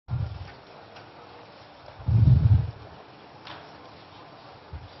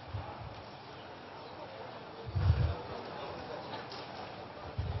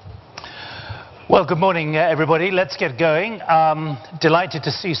Well, good morning, everybody. Let's get going. Delighted to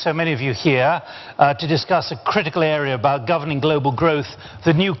see so many of you here to discuss a critical area about governing global growth,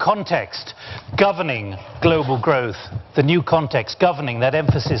 the new context. Governing global growth, the new context, governing, that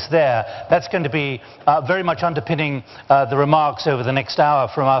emphasis there. That's going to be very much underpinning the remarks over the next hour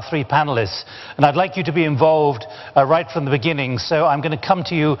from our three panelists. And I'd like you to be involved right from the beginning, so I'm going to come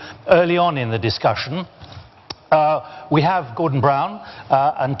to you early on in the discussion. We have Gordon Brown,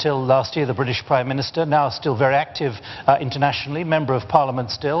 until last year the British Prime Minister, now still very active internationally, Member of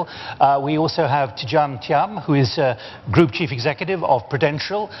Parliament still. We also have Tidjane Thiam, who is Group Chief Executive of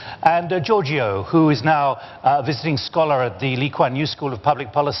Prudential, and Giorgio, who is now a visiting scholar at the Kuan School of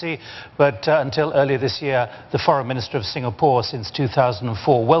Public Policy, but until earlier this year, the Foreign Minister of Singapore since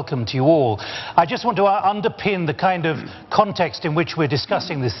 2004. Welcome to you all. I just want to underpin the kind of context in which we're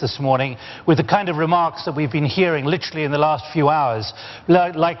discussing this morning with the kind of remarks that we've been hearing literally in the last few hours,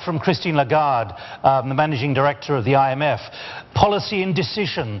 like from Christine Lagarde, the Managing Director of the IMF. Policy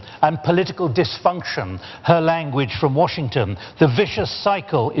indecision and political dysfunction, her language from Washington. The vicious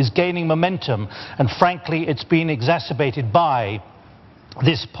cycle is gaining momentum, and frankly it's been exacerbated by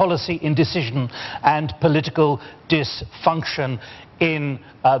this policy indecision and political dysfunction in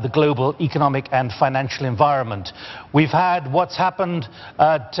the global economic and financial environment. We've had what's happened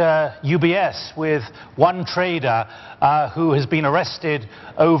at UBS with one trader who has been arrested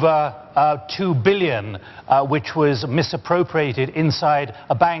over 2 billion, which was misappropriated inside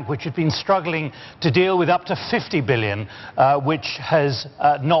a bank which had been struggling to deal with up to 50 billion, which has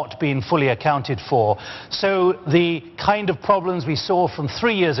not been fully accounted for. So the kind of problems we saw from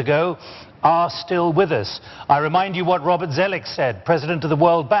 3 years ago are still with us. I remind you what Robert Zoellick said, President of the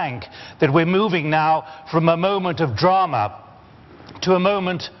World Bank, that we're moving now from a moment of drama to a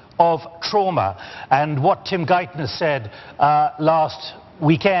moment of trauma. And what Tim Geithner said last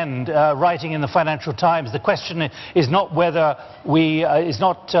weekend, writing in the Financial Times, the question is not whether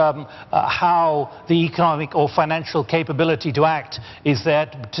how the economic or financial capability to act is there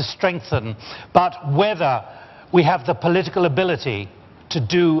to strengthen, but whether we have the political ability to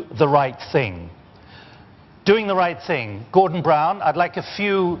do the right thing. Doing the right thing. Gordon Brown, I'd like a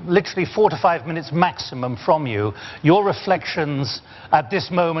few, literally 4 to 5 minutes maximum from you, your reflections at this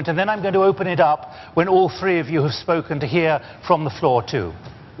moment, and then I'm going to open it up when all three of you have spoken to hear from the floor too.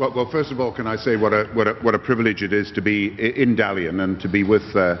 Well, first of all, can I say what a privilege it is to be in Dalian and to be with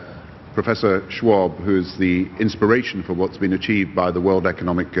Professor Schwab, who's the inspiration for what's been achieved by the World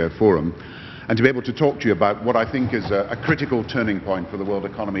Economic Forum, and to be able to talk to you about what I think is a critical turning point for the world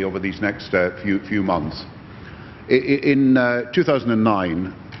economy over these next few months. In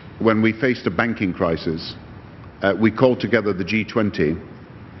 2009, when we faced a banking crisis, we called together the G20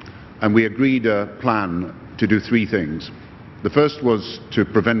 and we agreed a plan to do 3 things. The first was to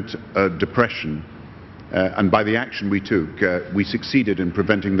prevent a depression, and by the action we took, we succeeded in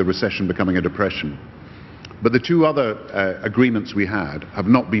preventing the recession becoming a depression. But the 2 other agreements we had have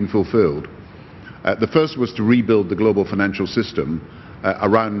not been fulfilled. The first was to rebuild the global financial system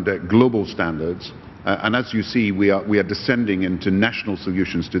around global standards, and as you see, we are descending into national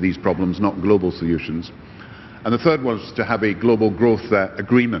solutions to these problems, not global solutions. And the third was to have a global growth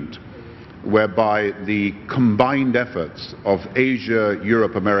agreement, whereby the combined efforts of Asia,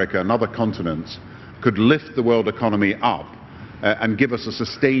 Europe, America and other continents could lift the world economy up and give us a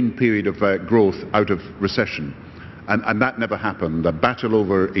sustained period of growth out of recession. And that never happened. A battle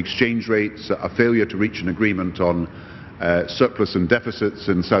over exchange rates, a failure to reach an agreement on surplus and deficits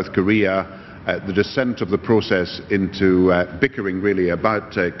in South Korea, the descent of the process into bickering really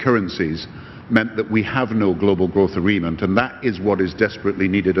about currencies meant that we have no global growth agreement, and that is what is desperately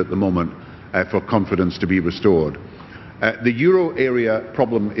needed at the moment for confidence to be restored. The euro area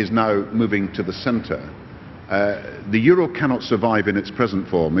problem is now moving to the centre. The euro cannot survive in its present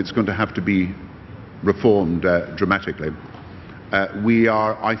form. It's going to have to be reformed dramatically. We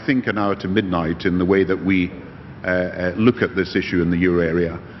are, I think, an hour to midnight in the way that we look at this issue in the euro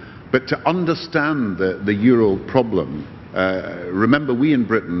area. But to understand the euro problem, remember we in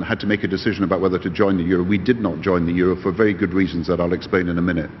Britain had to make a decision about whether to join the euro. We did not join the euro for very good reasons that I'll explain in a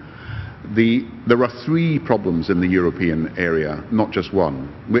minute. There are 3 problems in the European area, not just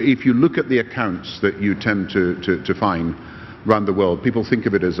one. If you look at the accounts that you tend to find around the world, people think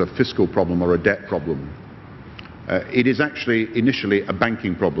of it as a fiscal problem or a debt problem. It is actually initially a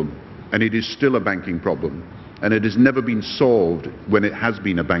banking problem, and it is still a banking problem, and it has never been solved when it has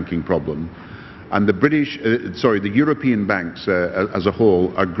been a banking problem. And the European banks as a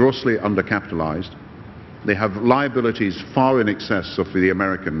whole are grossly undercapitalized. They have liabilities far in excess of the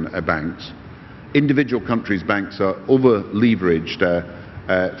American banks. Individual countries' banks are over-leveraged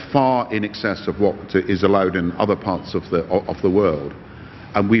far in excess of what is allowed in other parts of the world.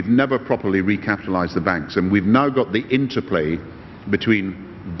 And we've never properly recapitalized the banks. And we've now got the interplay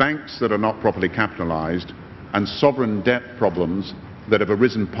between banks that are not properly capitalized and sovereign debt problems that have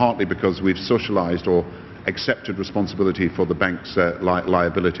arisen partly because we've socialized or accepted responsibility for the bank's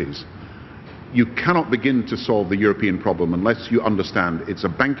liabilities. You cannot begin to solve the European problem unless you understand it's a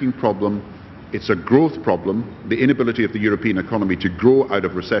banking problem, it's a growth problem, the inability of the European economy to grow out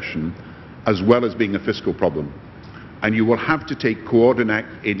of recession, as well as being a fiscal problem. And you will have to take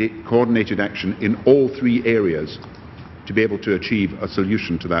coordinated action in all three areas to be able to achieve a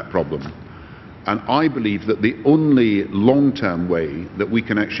solution to that problem. And I believe that the only long-term way that we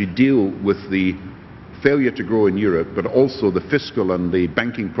can actually deal with the failure to grow in Europe, but also the fiscal and the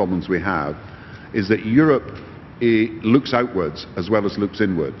banking problems we have, is that Europe looks outwards as well as looks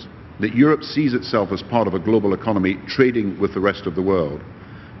inwards. That Europe sees itself as part of a global economy trading with the rest of the world.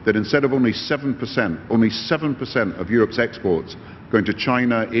 That instead of only 7% of Europe's exports going to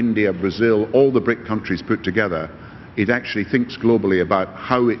China, India, Brazil, all the BRIC countries put together, it actually thinks globally about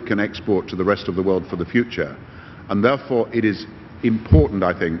how it can export to the rest of the world for the future. And therefore it is important,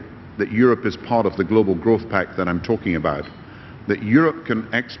 I think, that Europe is part of the global growth pact that I'm talking about. That Europe can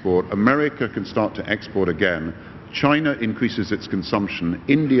export, America can start to export again, China increases its consumption,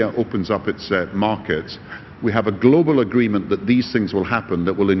 India opens up its markets. We have a global agreement that these things will happen,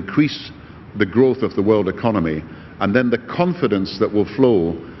 that will increase the growth of the world economy, and then the confidence that will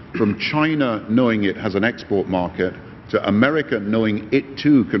flow from China knowing it has an export market, to America knowing it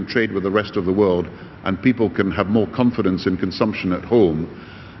too can trade with the rest of the world, and people can have more confidence in consumption at home.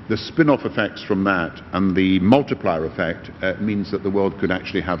 The spin-off effects from that and the multiplier effect means that the world could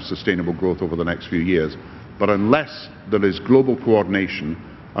actually have sustainable growth over the next few years. But unless there is global coordination,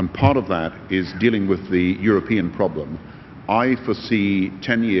 and part of that is dealing with the European problem, I foresee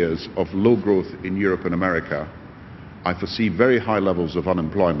 10 years of low growth in Europe and America. I foresee very high levels of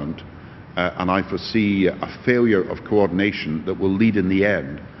unemployment, and I foresee a failure of coordination that will lead in the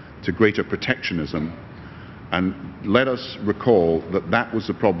end to greater protectionism. And let us recall that that was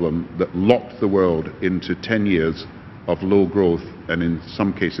the problem that locked the world into 10 years of low growth, and in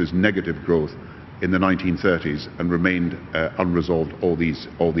some cases negative growth, in the 1930s, and remained unresolved all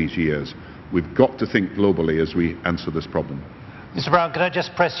these years. We've got to think globally as we answer this problem. Mr. Brown, can I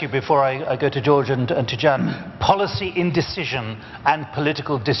just press you before I go to George and Tidjane? Policy indecision and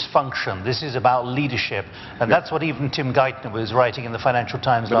political dysfunction. This is about leadership, and that's what even Tim Geithner was writing in the Financial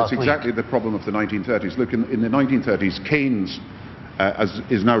Times last week. It's exactly the problem of the 1930s. Look, in the 1930s, Keynes, as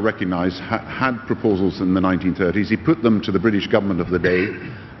is now recognised, had proposals in the 1930s. He put them to the British government of the day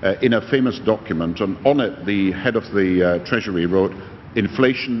in a famous document, and on it the head of the Treasury wrote,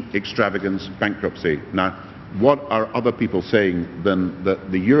 "Inflation, extravagance, bankruptcy." Now, what are other people saying than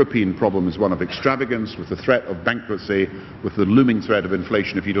that the European problem is one of extravagance, with the threat of bankruptcy, with the looming threat of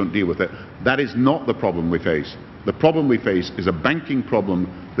inflation if you don't deal with it? That is not the problem we face. The problem we face is a banking problem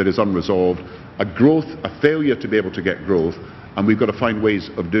that is unresolved, a failure to be able to get growth, and we've got to find ways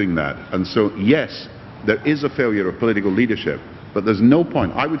of doing that. And so, yes, there is a failure of political leadership, but there's no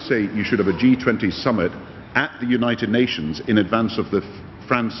point. I would say you should have a G20 summit at the United Nations in advance of the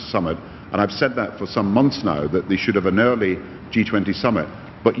France summit. And I've said that for some months now, that they should have an early G20 summit.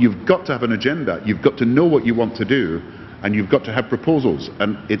 But you've got to have an agenda. You've got to know what you want to do, and you've got to have proposals.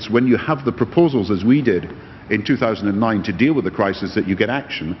 And it's when you have the proposals, as we did in 2009, to deal with the crisis, that you get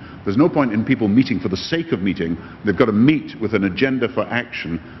action. There's no point in people meeting for the sake of meeting. They've got to meet with an agenda for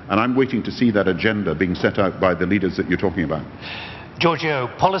action. And I'm waiting to see that agenda being set out by the leaders that you're talking about. Giorgio,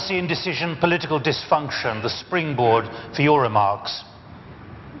 policy indecision, political dysfunction, the springboard for your remarks.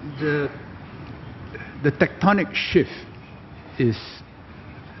 The tectonic shift is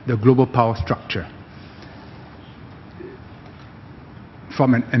the global power structure.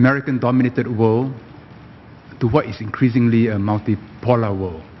 From an American-dominated world to what is increasingly a multipolar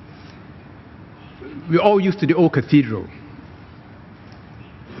world. We're all used to the old cathedral,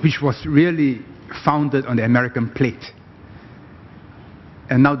 which was really founded on the American plate.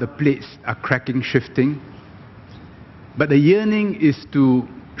 And now the plates are cracking, shifting. But the yearning is to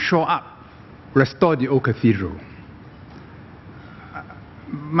shore up, restore the old cathedral.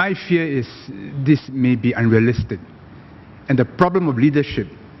 My fear is this may be unrealistic. And the problem of leadership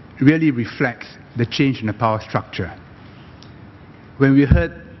really reflects the change in the power structure. When we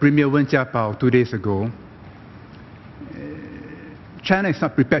heard Premier Wen Jiabao 2 days ago, China is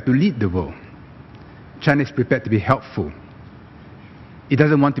not prepared to lead the world. China is prepared to be helpful. It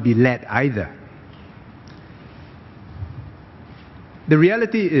doesn't want to be led either. The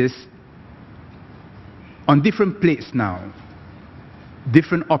reality is, on different plates now,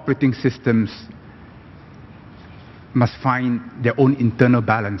 different operating systems must find their own internal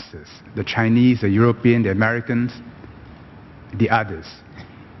balances. The Chinese, the European, the Americans, the others.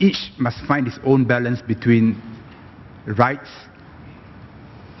 Each must find its own balance between rights,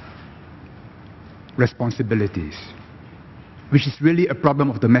 responsibilities, which is really a problem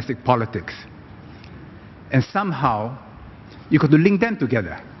of domestic politics. And somehow, you've got to link them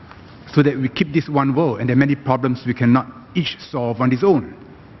together so that we keep this one world, and there are many problems we cannot each solve on its own.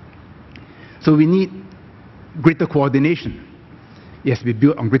 So we need greater coordination. It has to be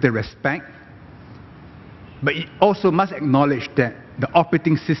built on greater respect, but it also must acknowledge that the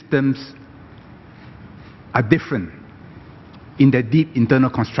operating systems are different in their deep internal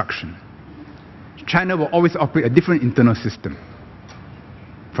construction. China will always operate a different internal system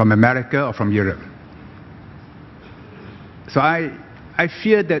from America or from Europe. So I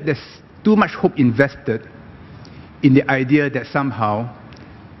fear that there's too much hope invested in the idea that somehow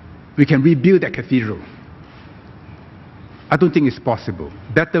we can rebuild that cathedral. I don't think it's possible.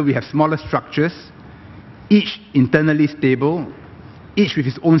 Better we have smaller structures, each internally stable, each with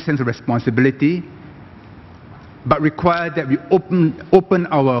its own sense of responsibility, but require that we open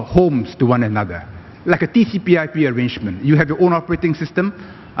our homes to one another. Like a TCP/IP arrangement. You have your own operating system,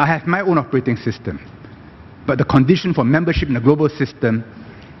 I have my own operating system. But the condition for membership in a global system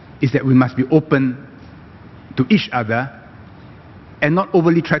is that we must be open to each other and not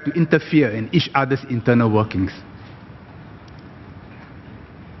overly try to interfere in each other's internal workings.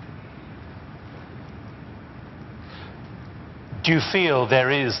 Do you feel there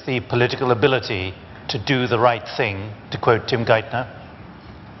is the political ability to do the right thing, to quote Tim Geithner?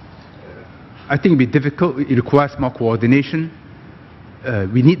 I think it will be difficult. It requires more coordination.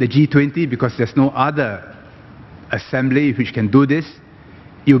 We need the G20 because there's no other assembly which can do this.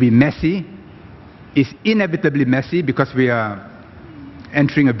 It will be messy. It's inevitably messy because we are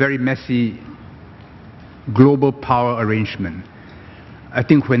entering a very messy global power arrangement. I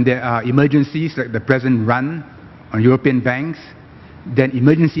think when there are emergencies like the present run on European banks, then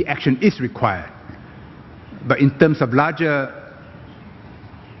emergency action is required. But in terms of larger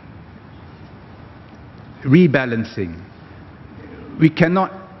rebalancing, we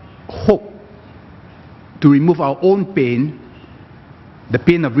cannot hope to remove our own pain, the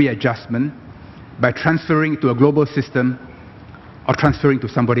pain of readjustment, by transferring it to a global system or transferring to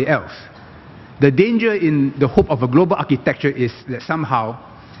somebody else. The danger in the hope of a global architecture is that somehow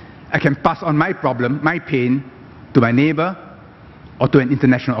I can pass on my problem, my pain, to my neighbor or to an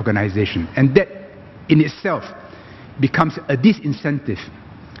international organization. And that in itself becomes a disincentive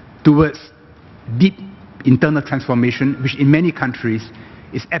towards deep internal transformation, which in many countries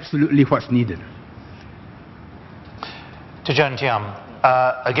is absolutely what's needed. Tidjane Thiam,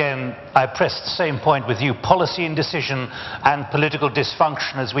 again, I press the same point with you. Policy indecision and political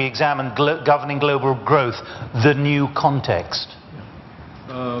dysfunction as we examine governing global growth, the new context.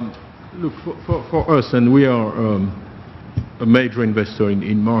 Look, for us, and we are a major investor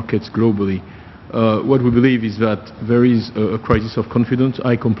in markets globally, what we believe is that there is a crisis of confidence.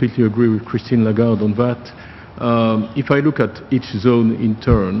 I completely agree with Christine Lagarde on that. If I look at each zone in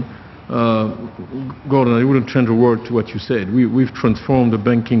turn, Gordon, I wouldn't change a word to what you said. We've transformed the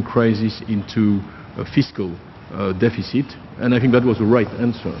banking crisis into a fiscal deficit, and I think that was the right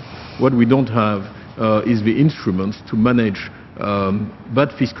answer. What we don't have is the instruments to manage through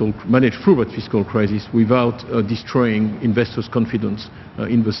that fiscal crisis without destroying investors' confidence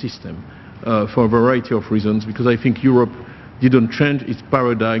in the system for a variety of reasons, because I think Europe didn't change its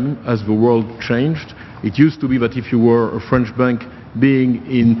paradigm as the world changed. It used to be that if you were a French bank, being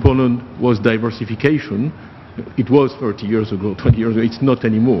in Poland was diversification. It was 30 years ago, 20 years ago. It's not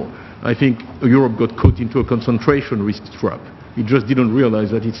anymore. I think Europe got caught into a concentration risk trap. It just didn't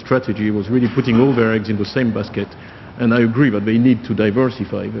realize that its strategy was really putting all their eggs in the same basket. And I agree that they need to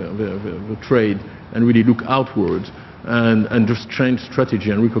diversify the trade and really look outwards and just change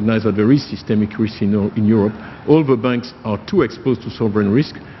strategy and recognize that there is systemic risk in Europe. All the banks are too exposed to sovereign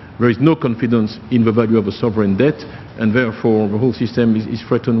risk. There is no confidence in the value of a sovereign debt, and therefore the whole system is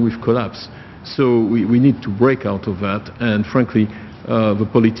threatened with collapse. So we need to break out of that, and frankly, the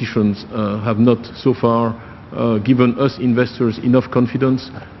politicians have not so far given us investors enough confidence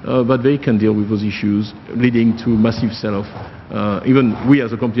that they can deal with those issues, leading to massive sell-off. Even we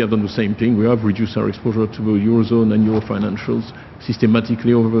as a company have done the same thing. We have reduced our exposure to the Eurozone and Euro financials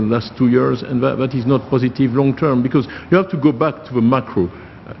systematically over the last 2 years, and that is not positive long-term, because you have to go back to the macro.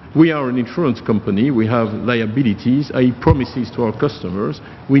 We are an insurance company. We have liabilities, i.e. promises to our customers.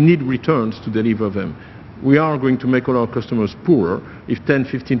 We need returns to deliver them. we are going to make all our customers poorer if 10,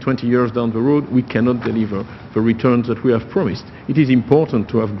 15, 20 years down the road we cannot deliver the returns that we have promised. It is important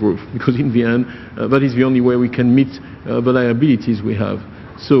to have growth because in the end that is the only way we can meet the liabilities we have.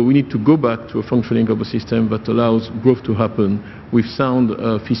 So we need to go back to a functioning of a system that allows growth to happen with sound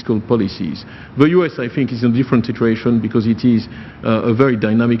fiscal policies. The US, I think, is in a different situation because it is a very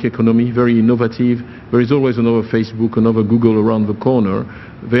dynamic economy, very innovative. There is always another Facebook, another Google around the corner.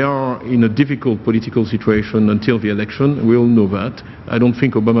 They are in a difficult political situation until the election. We all know that. I don't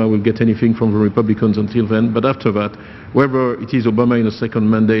think Obama will get anything from the Republicans until then. But after that, whether it is Obama in a second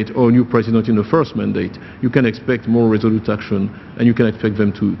mandate or a new president in the first mandate, you can expect more resolute action and you can expect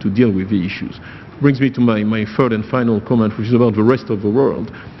them to deal with the issues. Brings me to my third and final comment, which is about the rest of the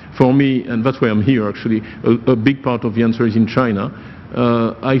world. For me, and that's why I'm here actually, a big part of the answer is in China.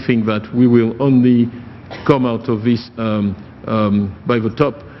 I think that we will only come out of this by the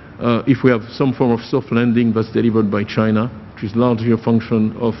top if we have some form of soft landing that's delivered by China, which is largely a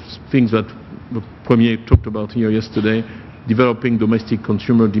function of things that the Premier talked about here yesterday, developing domestic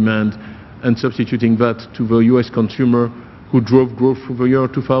consumer demand and substituting that to the US consumer who drove growth through the year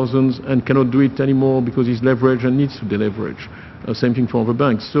 2000s and cannot do it anymore because he's leveraged and needs to deleverage. Same thing for the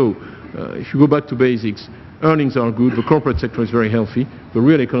banks. So if you go back to basics, earnings are good, the corporate sector is very healthy, the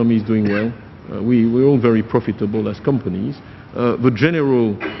real economy is doing well, we're all very profitable as companies. The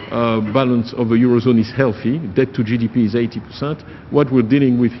general balance of the Eurozone is healthy, debt to GDP is 80%. What we're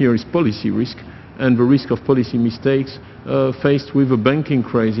dealing with here is policy risk and the risk of policy mistakes faced with a banking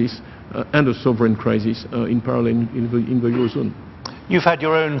crisis and a sovereign crisis in parallel in the Eurozone. You've had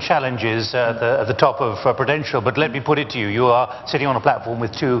your own challenges at the top of Prudential, but let me put it to you. You are sitting on a platform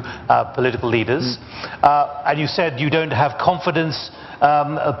with two political leaders, and you said you don't have confidence.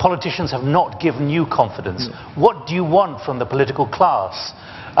 Politicians have not given you confidence. What do you want from the political class,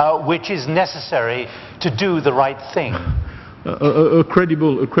 which is necessary to do the right thing? A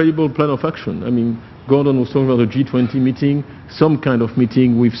credible plan of action. I mean, Gordon was talking about a G20 meeting, some kind of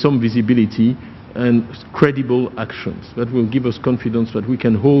meeting with some visibility and credible actions that will give us confidence that we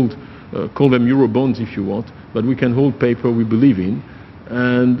can hold, call them Eurobonds if you want, but we can hold paper we believe in,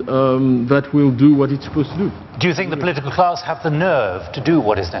 and that will do what it's supposed to do. Do you think the political class have the nerve to do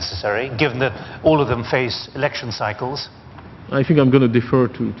what is necessary, given that all of them face election cycles? I think I'm going to defer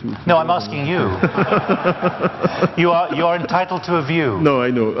to no, I'm asking you. You are entitled to a view. No, I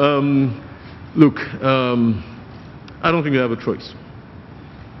know. Look, I don't think we have a choice.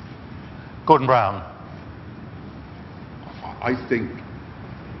 Gordon Brown. I think,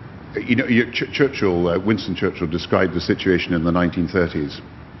 you know, Winston Churchill described the situation in the 1930s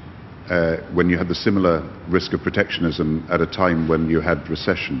when you had the similar risk of protectionism at a time when you had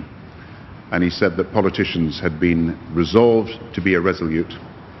recession. And he said that politicians had been resolved to be irresolute,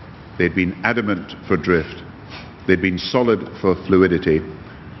 they'd been adamant for drift, they'd been solid for fluidity,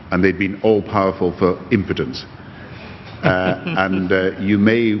 and they'd been all-powerful for impotence. You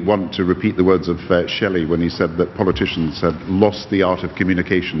may want to repeat the words of Shelley when he said that politicians had lost the art of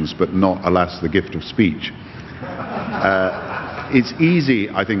communications, but not, alas, the gift of speech. It's easy,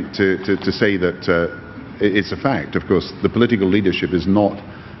 I think, to say that it's a fact. Of course, the political leadership is not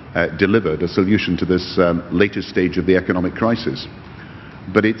delivered a solution to this latest stage of the economic crisis.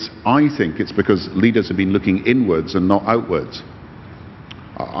 But I think it's because leaders have been looking inwards and not outwards.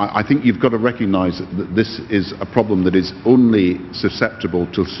 I think you've got to recognize that this is a problem that is only susceptible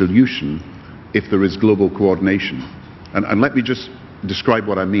to solution if there is global coordination. And let me just describe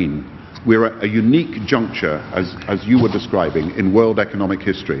what I mean. We're at a unique juncture, as you were describing, in world economic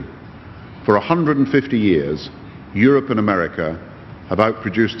history. For 150 years, Europe and America have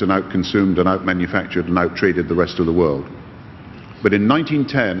outproduced and outconsumed and outmanufactured and outtraded the rest of the world. But in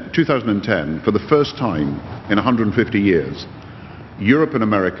 2010, for the first time in 150 years, Europe and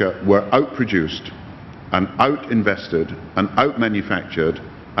America were outproduced and outinvested and outmanufactured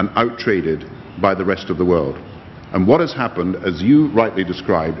and outtraded by the rest of the world. And what has happened, as you rightly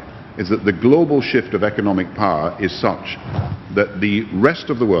described, is that the global shift of economic power is such that the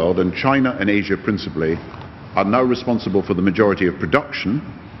rest of the world, and China and Asia principally, are now responsible for the majority of production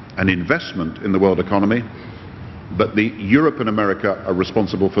and investment in the world economy, but Europe and America are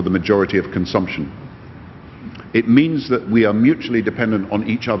responsible for the majority of consumption. It means that we are mutually dependent on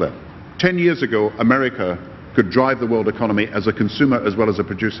each other. 10 years ago, America could drive the world economy as a consumer as well as a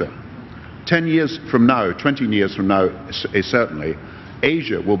producer. 10 years from now, 20 years from now, certainly,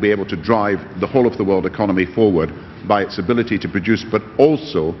 Asia will be able to drive the whole of the world economy forward by its ability to produce, but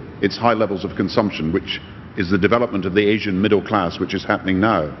also its high levels of consumption, which is the development of the Asian middle class, which is happening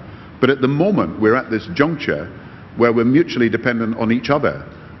now. But at the moment, we're at this juncture where we're mutually dependent on each other.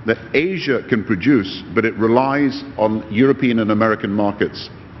 that Asia can produce, but it relies on European and American markets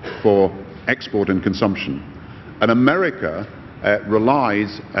for export and consumption. And America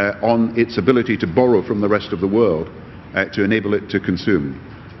relies on its ability to borrow from the rest of the world to enable it to consume.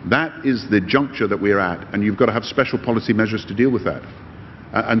 That is the juncture that we're at, and you've got to have special policy measures to deal with that.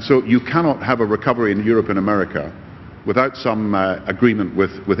 And so you cannot have a recovery in Europe and America without some agreement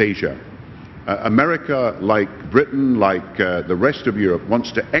with Asia. America, like Britain, like the rest of Europe,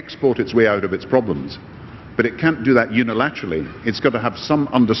 wants to export its way out of its problems, but it can't do that unilaterally. It's got to have some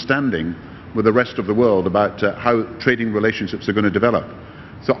understanding with the rest of the world about how trading relationships are going to develop.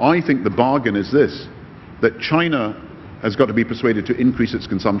 So I think the bargain is this, that China has got to be persuaded to increase its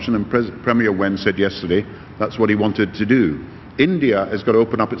consumption, and Premier Wen said yesterday that's what he wanted to do. India has got to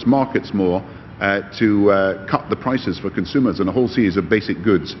open up its markets more to cut the prices for consumers and a whole series of basic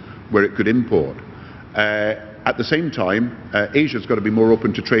goods where it could import. At the same time, Asia's got to be more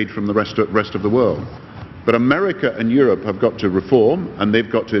open to trade from the rest of the world. But America and Europe have got to reform, and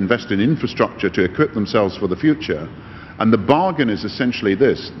they've got to invest in infrastructure to equip themselves for the future. And the bargain is essentially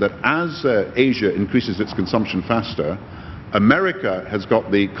this, that as Asia increases its consumption faster, America has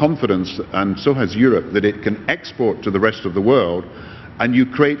got the confidence, and so has Europe, that it can export to the rest of the world, and you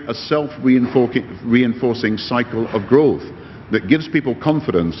create a self-reinforcing cycle of growth that gives people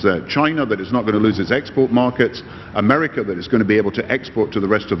confidence, China that is not going to lose its export markets, America that is going to be able to export to the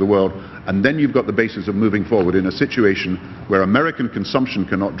rest of the world, and then you've got the basis of moving forward in a situation where American consumption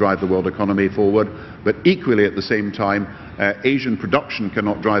cannot drive the world economy forward, but equally at the same time, Asian production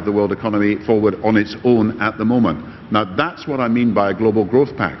cannot drive the world economy forward on its own at the moment. Now that's what I mean by a global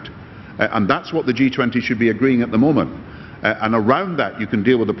growth pact, and that's what the G20 should be agreeing at the moment. And around that you can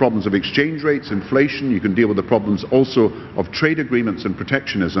deal with the problems of exchange rates, inflation, you can deal with the problems also of trade agreements and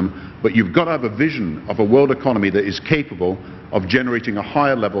protectionism, but you've got to have a vision of a world economy that is capable of generating a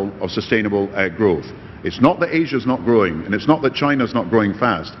higher level of sustainable growth. It's not that Asia's not growing, and it's not that China's not growing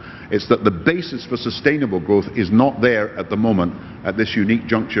fast, it's that the basis for sustainable growth is not there at the moment at this unique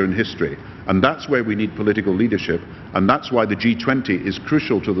juncture in history. And that's where we need political leadership, and that's why the G20 is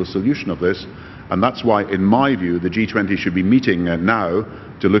crucial to the solution of this. And that's why, in my view, the G20 should be meeting now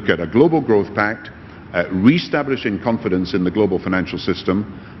to look at a global growth pact, re-establishing confidence in the global financial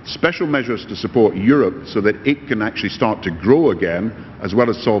system, special measures to support Europe so that it can actually start to grow again, as well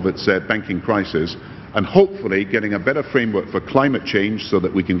as solve its banking crisis, and hopefully getting a better framework for climate change so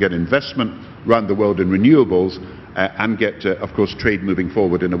that we can get investment around the world in renewables and get, of course, trade moving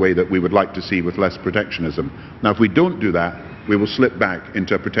forward in a way that we would like to see with less protectionism. Now, if we don't do that, we will slip back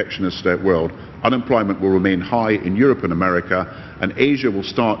into a protectionist world. Unemployment will remain high in Europe and America, and Asia will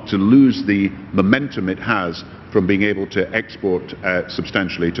start to lose the momentum it has from being able to export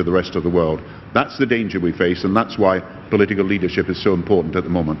substantially to the rest of the world. That's the danger we face, and that's why political leadership is so important at the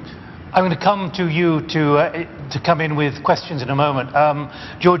moment. I'm going to come to you to come in with questions in a moment.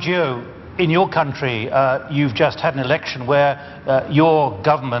 Giorgio, in your country, you've just had an election where your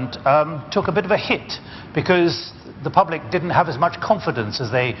government took a bit of a hit because the public didn't have as much confidence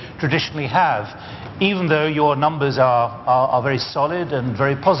as they traditionally have, even though your numbers are very solid and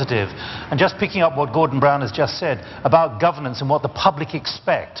very positive. And just picking up what Gordon Brown has just said about governance and what the public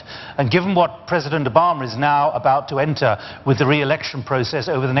expect, and given what President Obama is now about to enter with the re-election process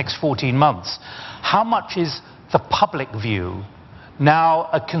over the next 14 months, how much is the public view now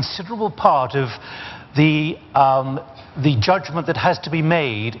a considerable part of the judgment that has to be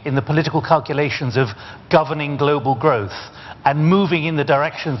made in the political calculations of governing global growth and moving in the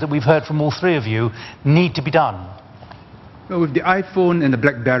directions that we've heard from all three of you need to be done? Well, with the iPhone and the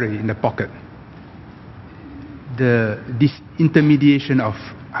BlackBerry in the pocket, this intermediation of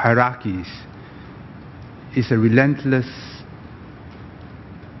hierarchies is a relentless,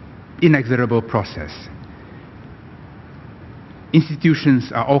 inexorable process.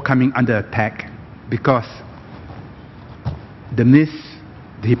 Institutions are all coming under attack because the myths,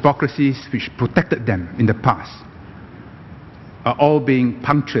 the hypocrisies which protected them in the past are all being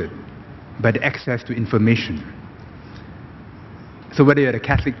punctured by the access to information. So whether you're the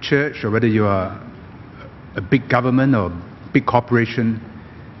Catholic Church or whether you are a big government or a big corporation,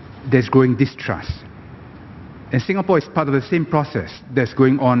 there's growing distrust. And Singapore is part of the same process that's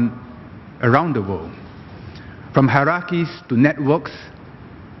going on around the world. From hierarchies to networks,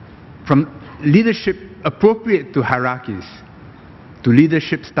 from leadership appropriate to hierarchies, to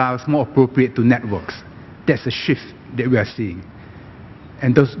leadership styles more appropriate to networks. That's a shift that we are seeing.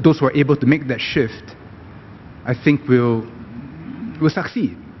 And those who are able to make that shift, I think will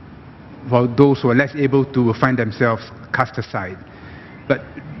succeed, while those who are less able to will find themselves cast aside. But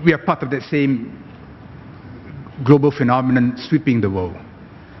we are part of that same global phenomenon sweeping the world.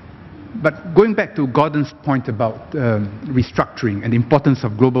 But going back to Gordon's point about restructuring and the importance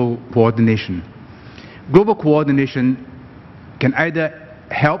of global coordination. Global coordination can either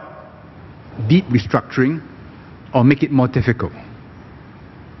help deep restructuring or make it more difficult.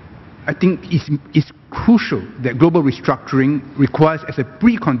 I think it's crucial that global restructuring requires as a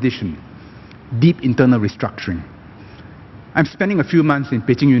precondition deep internal restructuring. I'm spending a few months in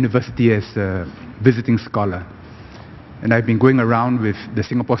Beijing University as a visiting scholar. And I've been going around with the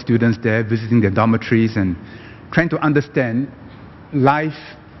Singapore students there, visiting their dormitories and trying to understand life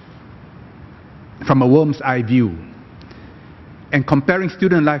from a worm's eye view. And comparing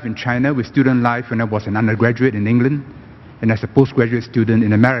student life in China with student life when I was an undergraduate in England and as a postgraduate student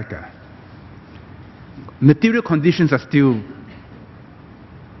in America. Material conditions are still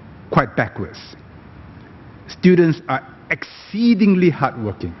quite backwards. Students are exceedingly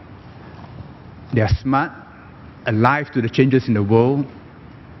hardworking. They are smart, alive to the changes in the world,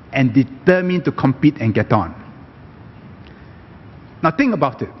 and determined to compete and get on. Now think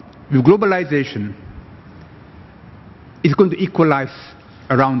about it. With globalization, it's going to equalize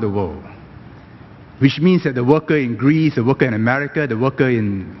around the world, which means that the worker in Greece, the worker in America, the worker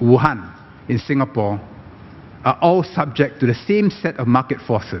in Wuhan, in Singapore, are all subject to the same set of market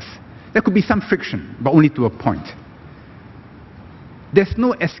forces. There could be some friction, but only to a point. There's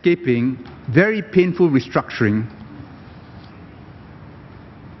no escaping very painful restructuring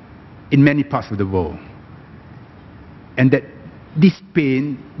in many parts of the world. And that this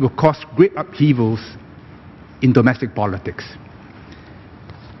pain will cause great upheavals in domestic politics.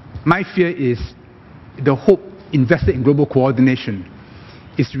 My fear is the hope invested in global coordination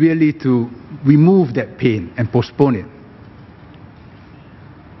is really to remove that pain and postpone it.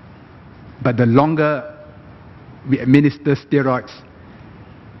 But the longer we administer steroids,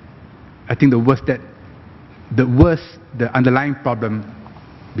 I think the worse the underlying problem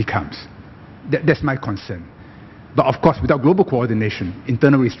becomes. That's my concern. But of course, without global coordination,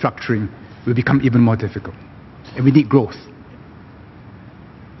 internal restructuring will become even more difficult. And we need growth.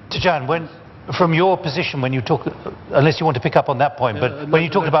 Tidjane, from your position, when you talk, unless you want to pick up on that point, but when you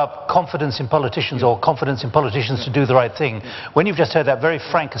talked about confidence in politicians or confidence in politicians to do the right thing, when you've just heard that very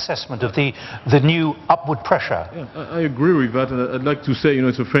frank assessment of the new upward pressure. Yeah, I agree with that. I'd like to say,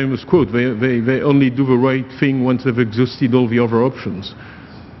 it's a famous quote, they only do the right thing once they've exhausted all the other options.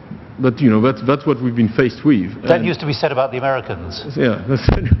 But that's what we've been faced with. That used to be said about the Americans. Yeah,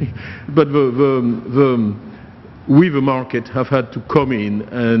 but we, the market, have had to come in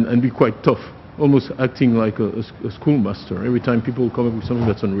and be quite tough, almost acting like a schoolmaster. Every time people come up with something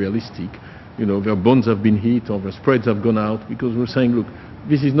that's unrealistic, their bonds have been hit or their spreads have gone out, because we're saying, look,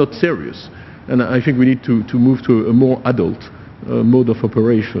 this is not serious. And I think we need to move to a more adult mode of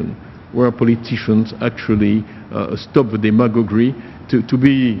operation, where politicians actually stop the demagoguery. To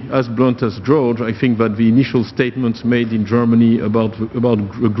be as blunt as George, I think that the initial statements made in Germany about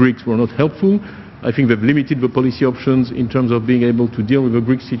the Greeks were not helpful. I think they've limited the policy options in terms of being able to deal with the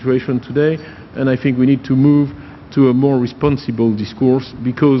Greek situation today, and I think we need to move to a more responsible discourse,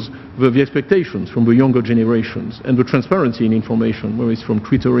 because the expectations from the younger generations and the transparency in information, whether it's from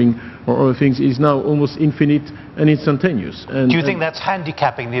twittering or other things, is now almost infinite and instantaneous. And do you think that's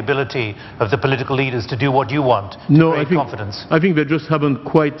handicapping the ability of the political leaders to do what you want, to create confidence? I think they just haven't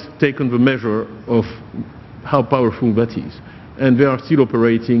quite taken the measure of how powerful that is. And they are still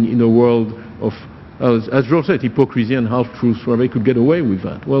operating in a world of, as George said, hypocrisy and half-truths, where they could get away with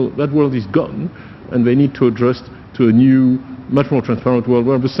that. Well, that world is gone, and they need to adjust to a new, much more transparent world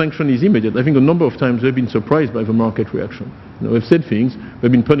where the sanction is immediate. I think a number of times they've been surprised by the market reaction. They've said things, they've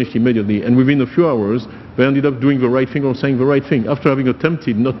been punished immediately, and within a few hours they ended up doing the right thing or saying the right thing after having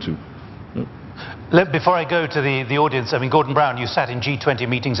attempted not to. Before I go to the audience, Gordon Brown, you sat in G20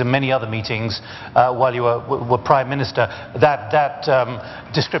 meetings and many other meetings while you were Prime Minister. That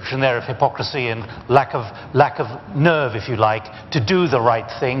description there of hypocrisy and lack of nerve, if you like, to do the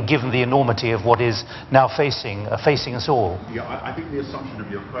right thing, given the enormity of what is now facing us all. Yeah, I think the assumption of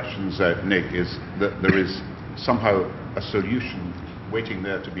your questions, Nick, is that there is somehow a solution waiting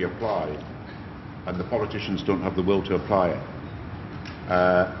there to be applied, and the politicians don't have the will to apply it.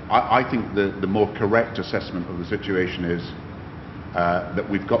 I think the more correct assessment of the situation is that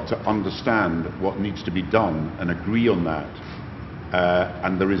we've got to understand what needs to be done and agree on that.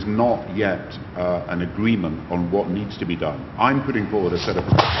 And there is not yet an agreement on what needs to be done. I'm putting forward a set of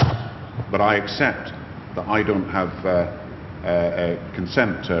proposals, but I accept that I don't have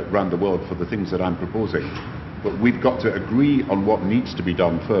consent around the world for the things that I'm proposing. But we've got to agree on what needs to be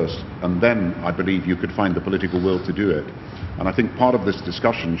done first, and then I believe you could find the political will to do it. And I think part of this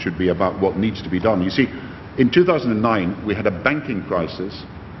discussion should be about what needs to be done. You see, in 2009 we had a banking crisis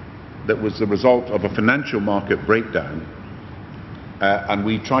that was the result of a financial market breakdown, and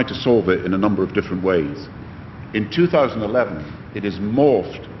we tried to solve it in a number of different ways. In 2011, it is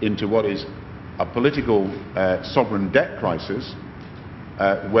morphed into what is a political sovereign debt crisis,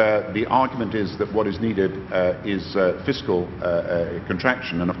 where the argument is that what is needed is fiscal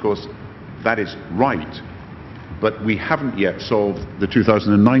contraction, and of course that is right, but we haven't yet solved the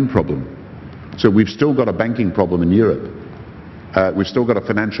 2009 problem. So we've still got a banking problem in Europe, we've still got a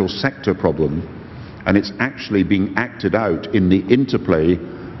financial sector problem, and it's actually being acted out in the interplay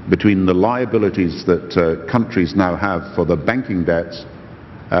between the liabilities that countries now have for the banking debts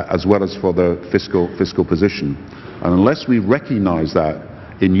as well as for the fiscal position. And unless we recognize that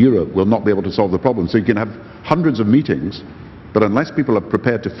in Europe, we'll not be able to solve the problem. So you can have hundreds of meetings, but unless people are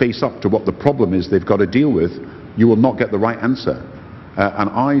prepared to face up to what the problem is they've got to deal with, you will not get the right answer. And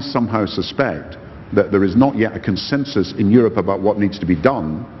I somehow suspect that there is not yet a consensus in Europe about what needs to be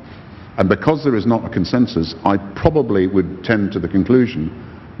done. And because there is not a consensus, I probably would tend to the conclusion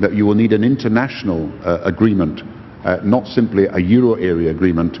that you will need an international agreement, not simply a euro area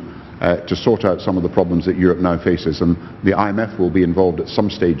agreement, to sort out some of the problems that Europe now faces. And the IMF will be involved at some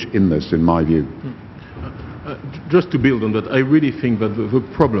stage in this, in my view. Just to build on that, I really think that the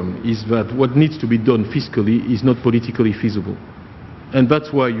problem is that what needs to be done fiscally is not politically feasible. And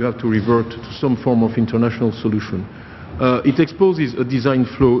that's why you have to revert to some form of international solution. It exposes a design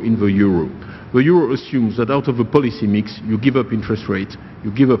flaw in the euro. The euro assumes that out of a policy mix, you give up interest rate,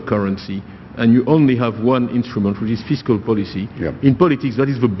 you give up currency, and you only have one instrument, which is fiscal policy. Yep. In politics, that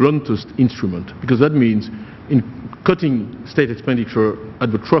is the bluntest instrument, because that means in cutting state expenditure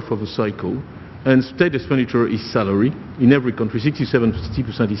at the trough of a cycle, and state expenditure is salary. In every country,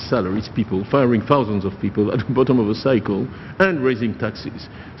 67–70% is salary. It's people, firing thousands of people at the bottom of a cycle and raising taxes.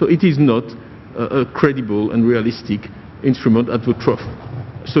 So it is not a credible and realistic instrument at the trough.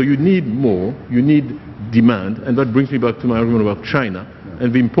 So you need more, you need demand, and that brings me back to my argument about China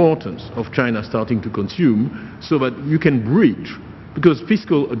and the importance of China starting to consume so that you can bridge, because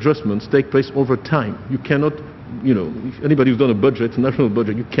fiscal adjustments take place over time. You cannot, you know, if anybody who's done a budget, a national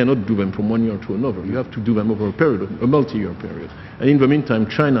budget, you cannot do them from one year to another. You have to do them over a period, a multi-year period. And in the meantime,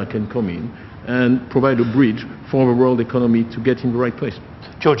 China can come in and provide a bridge for the world economy to get in the right place.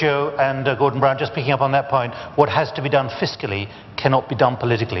 Giorgio and Gordon Brown, just picking up on that point, what has to be done fiscally cannot be done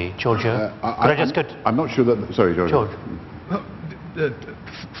politically. Giorgio, I'm not sure that... Sorry, Giorgio. George. Well,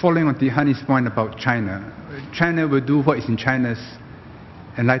 following on Tihani's point about China, China will do what is in China's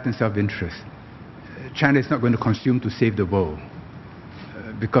enlightened self-interest. China is not going to consume to save the world,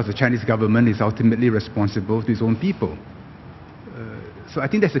 because the Chinese government is ultimately responsible to its own people. So I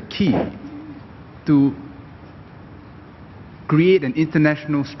think that's a key to create an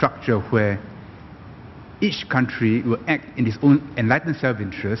international structure where each country will act in its own enlightened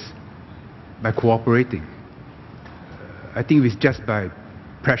self-interest by cooperating. I think it's just by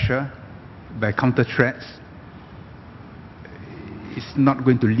pressure, by counter threats, it's not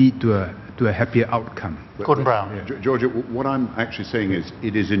going to lead to a happier outcome. Gordon Brown. Yeah. Georgia, what I'm actually saying is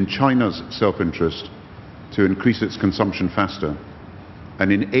it is in China's self-interest to increase its consumption faster,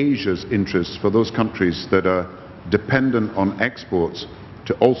 and in Asia's interest for those countries that are dependent on exports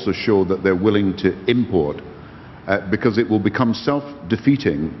to also show that they're willing to import, because it will become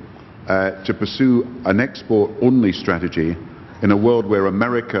self-defeating to pursue an export-only strategy in a world where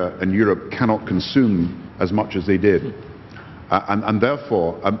America and Europe cannot consume as much as they did. And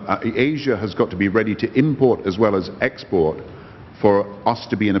therefore, Asia has got to be ready to import as well as export for us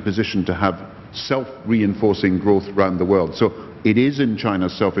to be in a position to have self-reinforcing growth around the world. So it is in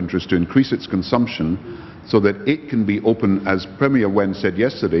China's self-interest to increase its consumption so that it can be open, as Premier Wen said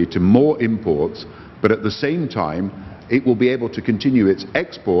yesterday, to more imports, but at the same time, it will be able to continue its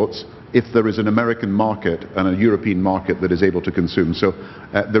exports if there is an American market and a European market that is able to consume. So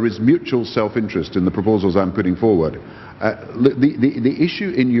there is mutual self-interest in the proposals I'm putting forward. The issue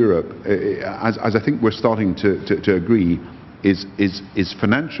in Europe, as I think we're starting to agree, is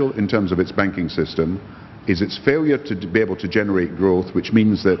financial in terms of its banking system, is its failure to be able to generate growth, which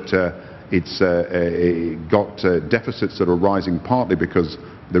means that it's got deficits that are rising partly because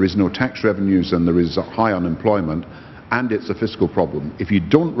there is no tax revenues and there is high unemployment, and it's a fiscal problem. If you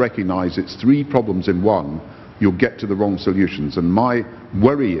don't recognize it's three problems in one, you'll get to the wrong solutions. And my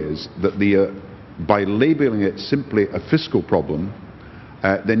worry is that by labeling it simply a fiscal problem,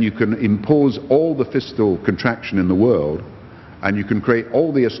 then you can impose all the fiscal contraction in the world, and you can create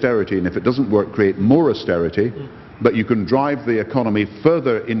all the austerity, and if it doesn't work, create more austerity, but you can drive the economy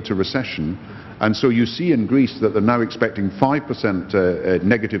further into recession. And so you see in Greece that they're now expecting 5%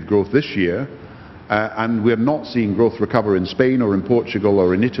 negative growth this year, and we're not seeing growth recover in Spain or in Portugal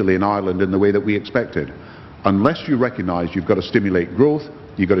or in Italy and Ireland in the way that we expected. Unless you recognize you've got to stimulate growth,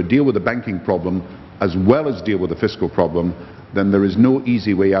 you've got to deal with the banking problem as well as deal with the fiscal problem, then there is no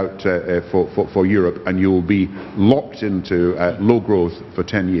easy way out for Europe, and you will be locked into low growth for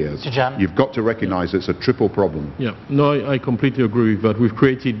 10 years. Tidjane? You've got to recognize it's a triple problem. Yeah, no, I completely agree with that. We've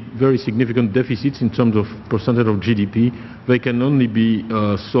created very significant deficits in terms of percentage of GDP. They can only be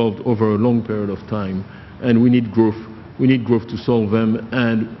solved over a long period of time, and we need growth. We need growth to solve them,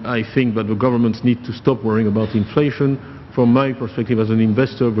 and I think that the governments need to stop worrying about inflation. From my perspective as an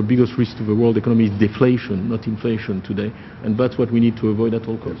investor, the biggest risk to the world economy is deflation, not inflation today, and that's what we need to avoid at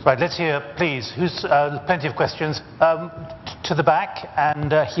all costs. Right, let's hear, please, who's plenty of questions. To the back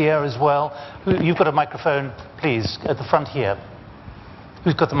and here as well. You've got a microphone, please, at the front here.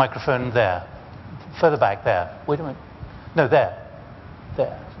 Who's got the microphone there? Further back there. Wait a minute. No, there.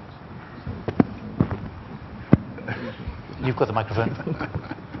 There. You've got the microphone.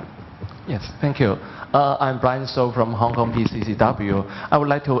 Yes, thank you. I'm Brian So from Hong Kong PCCW. I would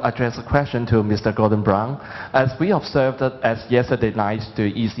like to address a question to Mr. Gordon Brown. As we observed that as yesterday night,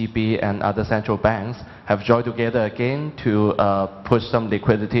 the ECB and other central banks have joined together again to push some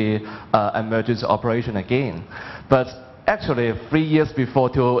liquidity emergency operation again. But actually, 3 years before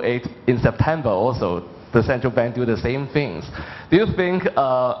 2008, in September also, the central bank do the same things. Do you think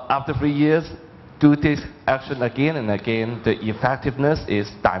after 3 years, do this action again and again, the effectiveness is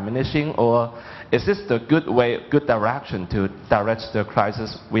diminishing, or is this the good way, good direction to direct the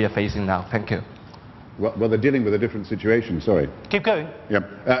crisis we are facing now? Thank you. Well, they're dealing with a different situation, sorry. Keep going. Yeah.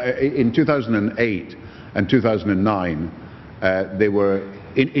 In 2008 and 2009, they were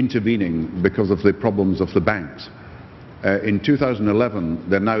intervening because of the problems of the banks. In 2011,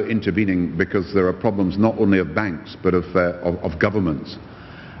 they're now intervening because there are problems not only of banks, but of governments.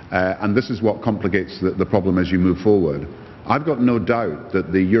 And this is what complicates the problem as you move forward. I've got no doubt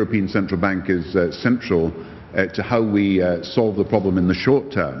that the European Central Bank is central to how we solve the problem in the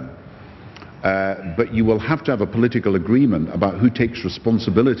short term. But you will have to have a political agreement about who takes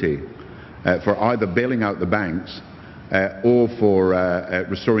responsibility for either bailing out the banks or for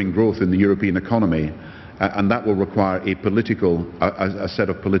restoring growth in the European economy. And that will require a set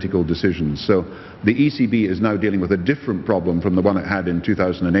of political decisions. So the ECB is now dealing with a different problem from the one it had in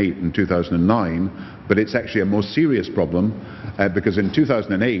 2008 and 2009, but it's actually a more serious problem because in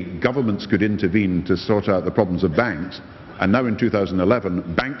 2008 governments could intervene to sort out the problems of banks, and now in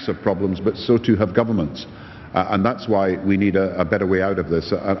 2011 banks have problems, but so too have governments. And that's why we need a better way out of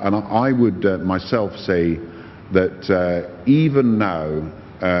this. And I would myself say that even now,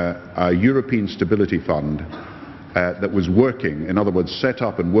 a European Stability Fund that was working, in other words, set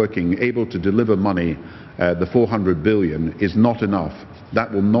up and working, able to deliver money, the 400 billion, is not enough.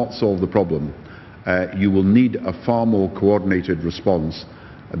 That will not solve the problem. You will need a far more coordinated response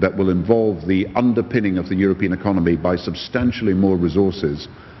that will involve the underpinning of the European economy by substantially more resources,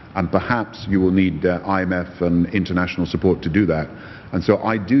 and perhaps you will need IMF and international support to do that. And so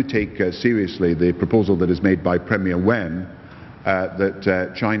I do take seriously the proposal that is made by Premier Wen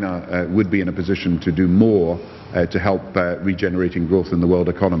that China would be in a position to do more to help regenerating growth in the world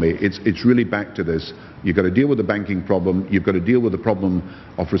economy. It's really back to this. You've got to deal with the banking problem, you've got to deal with the problem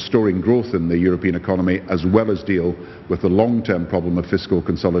of restoring growth in the European economy, as well as deal with the long-term problem of fiscal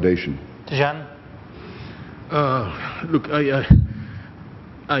consolidation. Tidjane? Look, I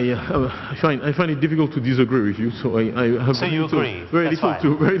find it difficult to disagree with you, so I have so you agree?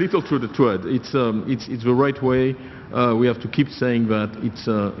 very little to add. It's the right way. We have to keep saying that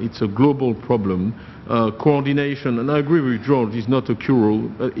it's a global problem. Coordination, and I agree with George, is not a cure-all.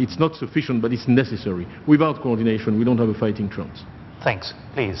 It's not sufficient, but it's necessary. Without coordination, we don't have a fighting chance. Thanks.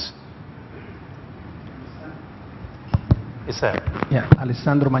 Please. Is there? Yeah,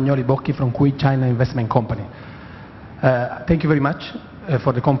 Alessandro Magnoli Bocchi from Kuan China Investment Company. Thank you very much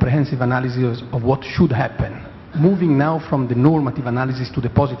for the comprehensive analysis of what should happen. Moving now from the normative analysis to the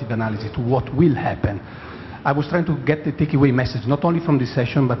positive analysis, to what will happen. I was trying to get the takeaway message, not only from this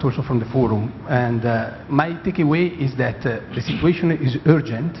session, but also from the forum. And my takeaway is that the situation is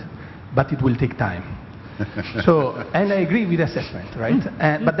urgent, but it will take time. So, and I agree with the assessment, right?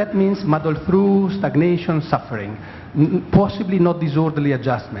 But that means muddle through, stagnation, suffering, possibly not disorderly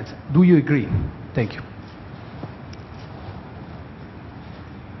adjustments. Do you agree? Thank you.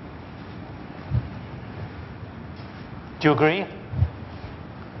 Do you agree?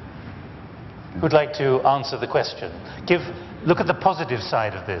 Who'd like to answer the question? Look at the positive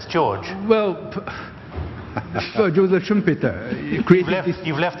side of this. George? Well, Joseph Schumpeter,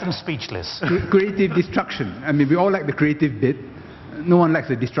 you've left them speechless. Creative destruction. I mean, we all like the creative bit. No one likes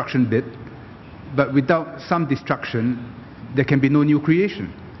the destruction bit. But without some destruction, there can be no new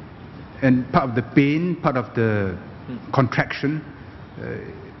creation. And part of the pain, part of the contraction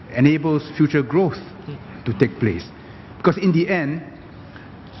enables future growth to take place. Because in the end,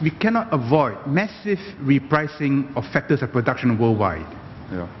 we cannot avoid massive repricing of factors of production worldwide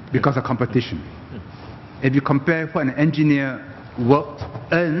because of competition. If you compare what an engineer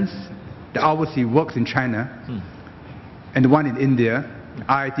earns, the hours he works in China, and the one in India,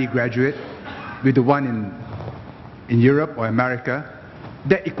 IIT graduate, with the one in Europe or America,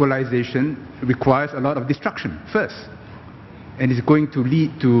 that equalization requires a lot of destruction first. And it's going to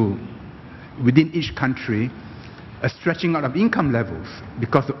lead to, within each country, a stretching out of income levels,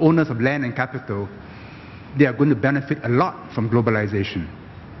 because the owners of land and capital, they are going to benefit a lot from globalization.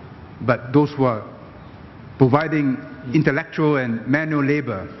 But those who are providing intellectual and manual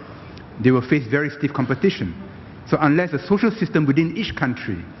labor, they will face very stiff competition. So unless the social system within each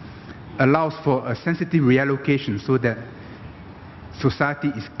country allows for a sensitive reallocation so that society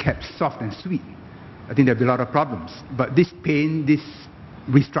is kept soft and sweet, I think there'll be a lot of problems. But this pain, this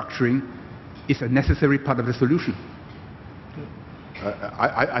restructuring, is a necessary part of the solution.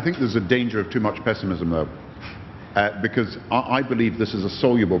 I think there's a danger of too much pessimism, though, because I believe this is a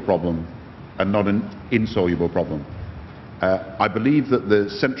soluble problem and not an insoluble problem. I believe that the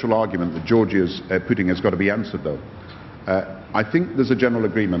central argument that Georgia is putting has got to be answered, though. I think there's a general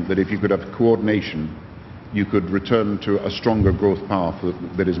agreement that if you could have coordination, you could return to a stronger growth path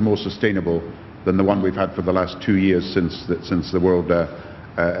that is more sustainable than the one we've had for the last 2 years since the world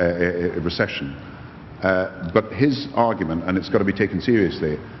recession. But his argument, and it's got to be taken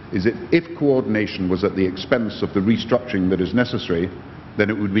seriously, is that if coordination was at the expense of the restructuring that is necessary, then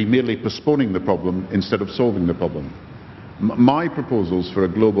it would be merely postponing the problem instead of solving the problem. My proposals for a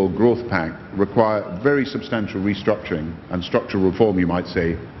global growth pact require very substantial restructuring and structural reform, you might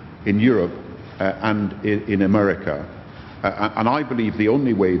say, in Europe and in America. And I believe the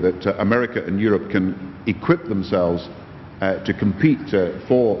only way that America and Europe can equip themselves to compete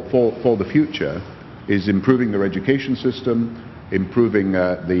for the future is improving their education system, improving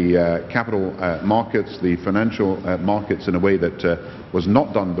the capital markets, the financial markets in a way that was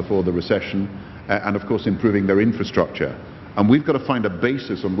not done before the recession, and of course improving their infrastructure. And we've got to find a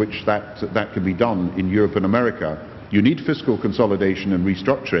basis on which that can be done in Europe and America. You need fiscal consolidation and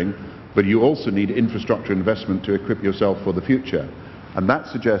restructuring, but you also need infrastructure investment to equip yourself for the future. And that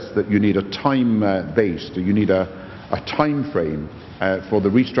suggests that you need a time-based, you need a time frame for the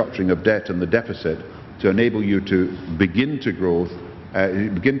restructuring of debt and the deficit to enable you to begin to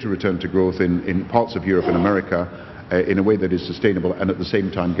return to growth in parts of Europe and America in a way that is sustainable, and at the same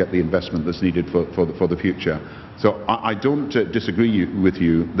time get the investment that's needed for the future. So I don't disagree with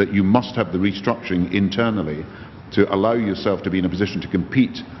you that you must have the restructuring internally to allow yourself to be in a position to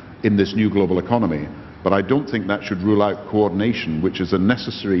compete in this new global economy. But I don't think that should rule out coordination, which is a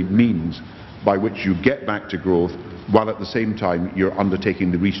necessary means by which you get back to growth, while at the same time you're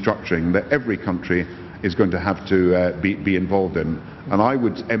undertaking the restructuring that every country is going to have to be involved in. And I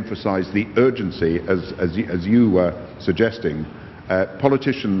would emphasize the urgency, as you were suggesting.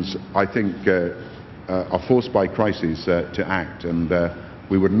 Politicians, I think, are forced by crises to act, and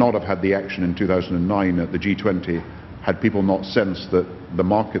we would not have had the action in 2009 at the G20 had people not sensed that the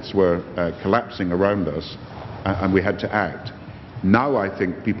markets were collapsing around us and we had to act. Now I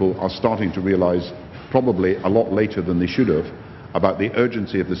think people are starting to realize, probably a lot later than they should have, about the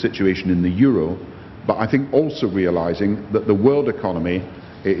urgency of the situation in the euro, but I think also realizing that the world economy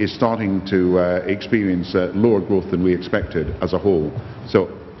is starting to experience lower growth than we expected as a whole.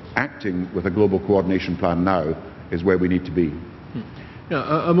 So acting with a global coordination plan now is where we need to be. Yeah,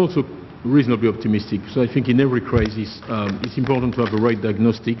 I'm also reasonably optimistic. So I think in every crisis it's important to have a right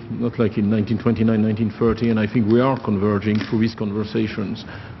diagnostic, not like in 1929, 1930, and I think we are converging through these conversations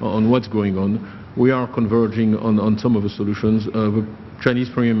on what's going on. We are converging on some of the solutions. The Chinese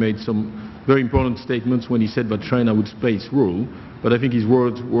Premier made some very important statements when he said that China would space rule, but I think his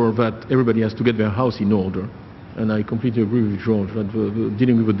words were that everybody has to get their house in order. And I completely agree with George that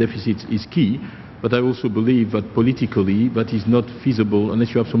dealing with the deficits is key, but I also believe that politically that is not feasible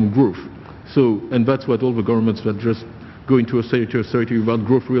unless you have some growth. So, and that's what all the governments that just go into austerity without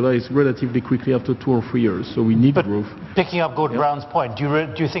growth realize relatively quickly after 2 or 3 years. So we need growth. Picking up Gordon Brown's point, do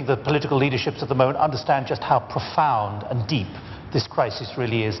you think the political leaderships at the moment understand just how profound and deep this crisis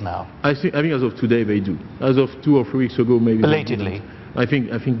really is now? I think as of today they do. As of 2 or 3 weeks ago, maybe. Belatedly? I think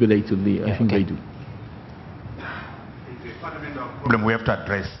belatedly. Yeah, I think they do. It's a fundamental problem we have to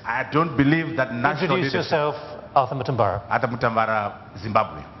address. I don't believe that national Introduce yourself, Arthur Mutambara. Arthur Mutambara,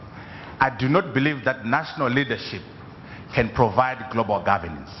 Zimbabwe. I do not believe that national leadership can provide global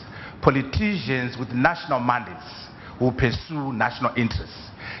governance. politicians with national mandates who pursue national interests.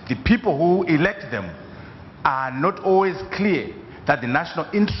 The people who elect them are not always clear that the national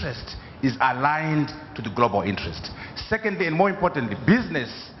interest is aligned to the global interest. Secondly, and more importantly,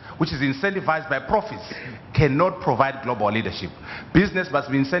 business, which is incentivized by profits, cannot provide global leadership. Business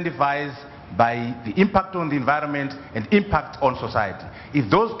must be incentivized by the impact on the environment and impact on society. If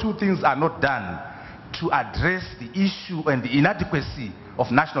those two things are not done to address the issue and the inadequacy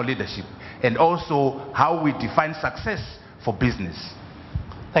of national leadership, and also how we define success for business.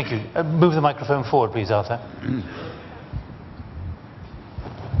 Thank you. Move the microphone forward, please, Arthur.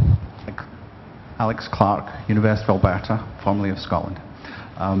 Alex Clark, University of Alberta, formerly of Scotland.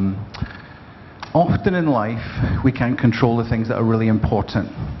 Often in life, we can't control the things that are really important.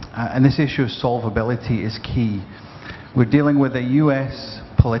 And this issue of solvability is key. We're dealing with a US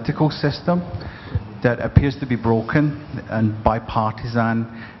political system that appears to be broken and bipartisan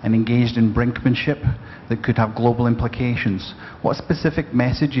and engaged in brinkmanship that could have global implications. What specific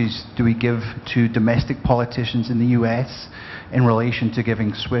messages do we give to domestic politicians in the US in relation to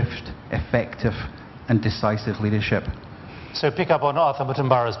giving swift, effective and decisive leadership? So pick up on Arthur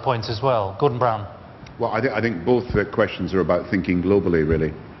Mutambara's points as well. Gordon Brown. Well, I think both questions are about thinking globally,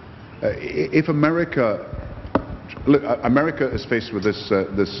 really. If America is faced with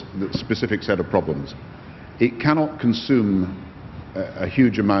this specific set of problems. It cannot consume a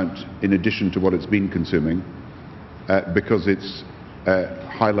huge amount in addition to what it's been consuming because it's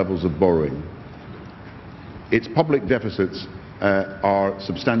high levels of borrowing. Its public deficits are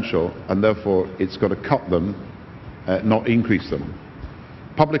substantial, and therefore it's got to cut them, not increase them.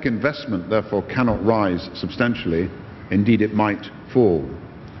 Public investment, therefore, cannot rise substantially. Indeed, it might fall.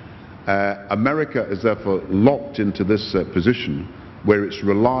 America is therefore locked into this position where it's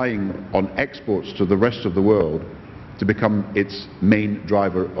relying on exports to the rest of the world to become its main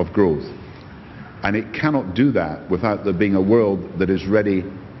driver of growth. And it cannot do that without there being a world that is ready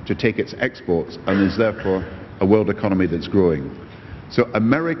to take its exports and is therefore a world economy that's growing. So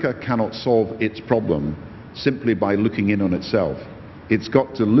America cannot solve its problem simply by looking in on itself. It's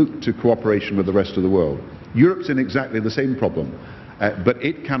got to look to cooperation with the rest of the world. Europe's in exactly the same problem. But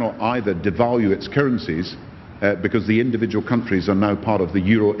it cannot either devalue its currencies because the individual countries are now part of the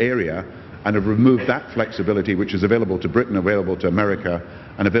euro area and have removed that flexibility which is available to Britain, available to America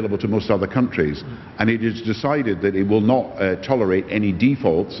and available to most other countries. And it has decided that it will not tolerate any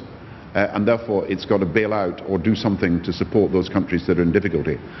defaults and therefore it's got to bail out or do something to support those countries that are in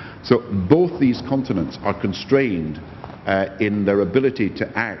difficulty. So both these continents are constrained in their ability to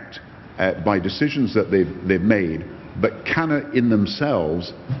act by decisions that they've made, but cannot in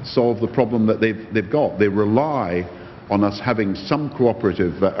themselves solve the problem that they've got. They rely on us having some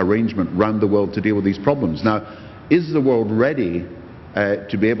cooperative arrangement around the world to deal with these problems. Now, is the world ready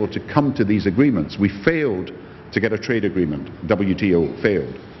to be able to come to these agreements? We failed to get a trade agreement. WTO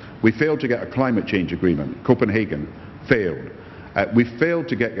failed. We failed to get a climate change agreement. Copenhagen failed. We failed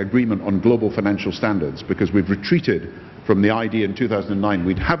to get agreement on global financial standards because we've retreated from the idea in 2009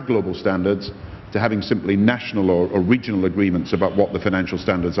 we'd have global standards to having simply national or regional agreements about what the financial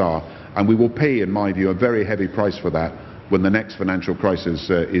standards are. And we will pay, in my view, a very heavy price for that when the next financial crisis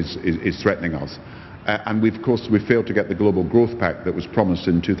is threatening us. And of course, we failed to get the Global Growth Pact that was promised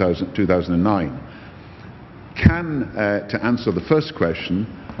in 2009. Can, to answer the first question,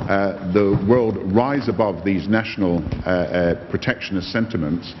 the world rise above these national protectionist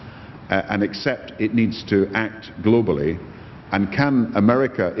sentiments and accept it needs to act globally? And can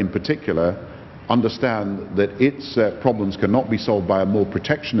America, in particular, understand that its problems cannot be solved by a more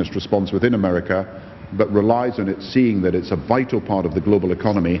protectionist response within America, but relies on it seeing that it's a vital part of the global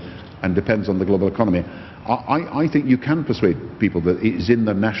economy and depends on the global economy? I think you can persuade people that it is in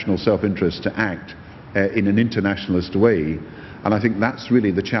their national self-interest to act in an internationalist way. And I think that's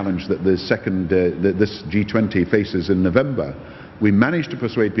really the challenge that this G20 faces in November. We managed to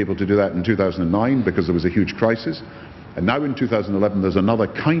persuade people to do that in 2009 because there was a huge crisis. And now in 2011 there's another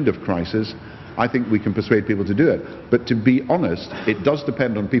kind of crisis. I think we can persuade people to do it. But to be honest, it does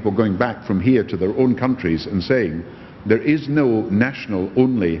depend on people going back from here to their own countries and saying there is no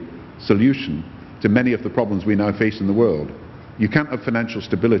national-only solution to many of the problems we now face in the world. You can't have financial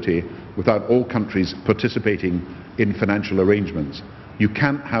stability without all countries participating in financial arrangements. You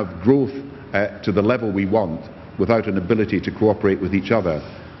can't have growth to the level we want without an ability to cooperate with each other.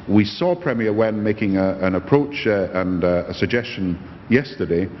 We saw Premier Wen making an approach and a suggestion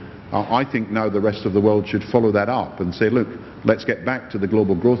yesterday. I think now the rest of the world should follow that up and say, look, let's get back to the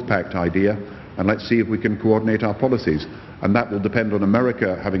Global Growth Pact idea and let's see if we can coordinate our policies. And that will depend on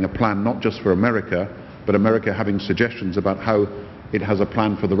America having a plan not just for America, but America having suggestions about how it has a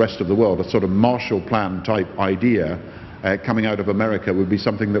plan for the rest of the world. A sort of Marshall Plan type idea coming out of America would be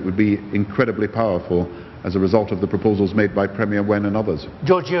something that would be incredibly powerful as a result of the proposals made by Premier Wen and others.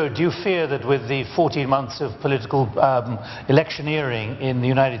 Giorgio, do you fear that with the 14 months of political electioneering in the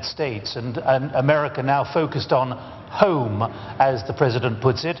United States and America now focused on home, as the President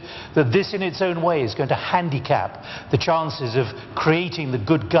puts it, that this in its own way is going to handicap the chances of creating the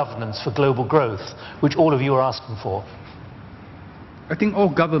good governance for global growth, which all of you are asking for? I think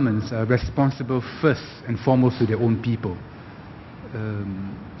all governments are responsible first and foremost to their own people.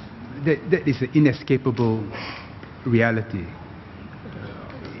 That is an inescapable reality.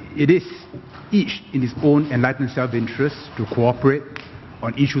 It is each in its own enlightened self-interest to cooperate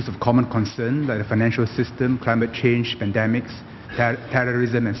on issues of common concern like the financial system, climate change, pandemics,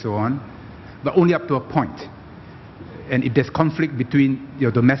 terrorism and so on, but only up to a point. And if there's conflict between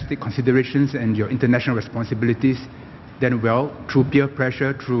your domestic considerations and your international responsibilities, then well, through peer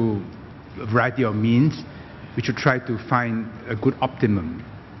pressure, through a variety of means, we should try to find a good optimum.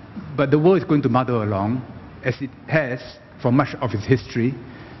 But the world is going to muddle along, as it has for much of its history.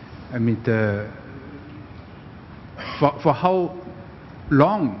 I mean, for how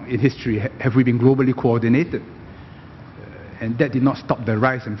long in history have we been globally coordinated? And that did not stop the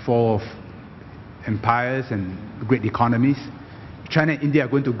rise and fall of empires and great economies. China and India are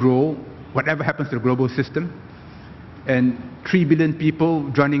going to grow, whatever happens to the global system. And 3 billion people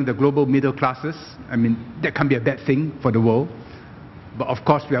joining the global middle classes, I mean, that can't be a bad thing for the world. But of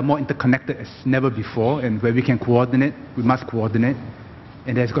course, we are more interconnected as never before, and where we can coordinate, we must coordinate.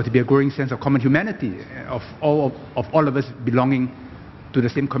 And there's got to be a growing sense of common humanity, of all of us belonging to the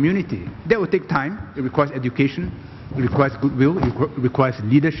same community. That will take time. It requires education, it requires goodwill, it requires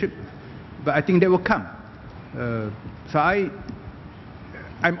leadership. But I think that will come. So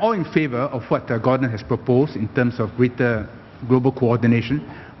I'm all in favor of what Gordon has proposed in terms of greater global coordination,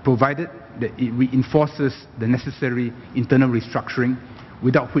 provided that it reinforces the necessary internal restructuring,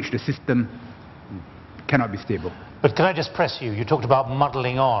 without which the system cannot be stable. But can I just press you? You talked about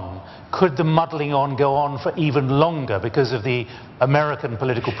muddling on. Could the muddling on go on for even longer because of the American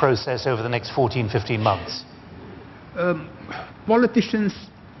political process over the next 14, 15 months? Politicians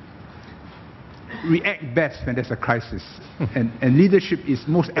react best when there's a crisis, and leadership is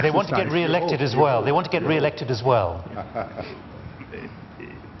most exercised. They want to get re-elected as well. They want to get re-elected as well.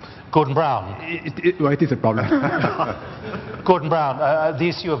 Gordon Brown. Well, it is a problem. Gordon Brown, the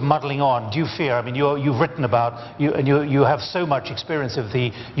issue of muddling on, do you fear, I mean, you've written about, you have so much experience of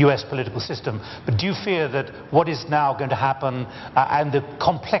the US political system, but do you fear that what is now going to happen and the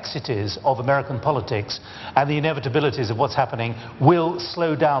complexities of American politics and the inevitabilities of what's happening will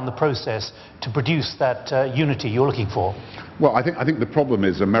slow down the process to produce that unity you're looking for? Well, I think the problem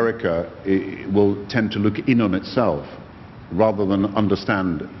is America will tend to look in on itself, rather than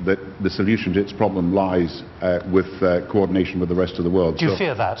understand that the solution to its problem lies with coordination with the rest of the world. Do you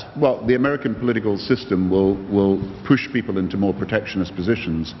fear that? Well, the American political system will push people into more protectionist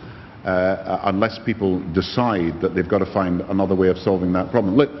positions unless people decide that they've got to find another way of solving that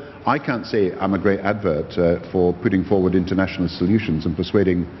problem. Look, I can't say I'm a great advert for putting forward international solutions and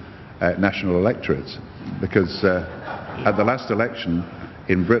persuading national electorates, because at the last election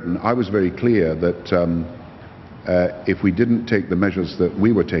in Britain, I was very clear that if we didn't take the measures that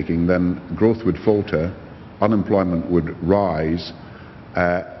we were taking, then growth would falter, unemployment would rise,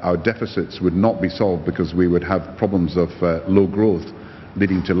 our deficits would not be solved because we would have problems of low growth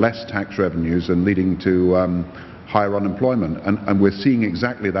leading to less tax revenues and leading to higher unemployment. And we're seeing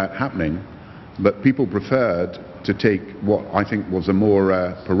exactly that happening, but people preferred to take what I think was a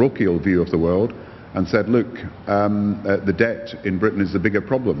more parochial view of the world and said, look, the debt in Britain is the bigger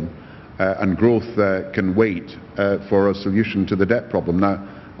problem. And growth can wait for a solution to the debt problem. Now,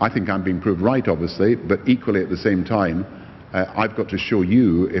 I think I'm being proved right, obviously, but equally at the same time, I've got to show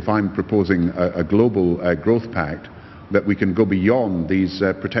you, if I'm proposing a global growth pact, that we can go beyond these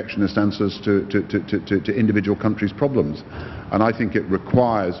protectionist answers to individual countries' problems. And I think it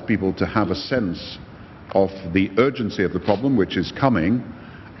requires people to have a sense of the urgency of the problem, which is coming,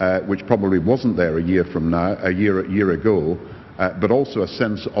 which probably wasn't there a year from now, a year ago, but also a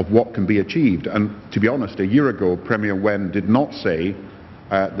sense of what can be achieved. And to be honest, a year ago, Premier Wen did not say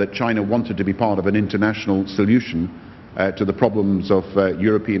that China wanted to be part of an international solution to the problems of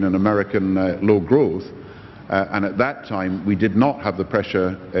European and American low growth. And at that time, we did not have the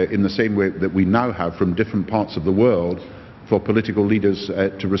pressure in the same way that we now have from different parts of the world for political leaders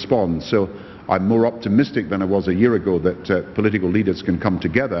to respond. So I'm more optimistic than I was a year ago that political leaders can come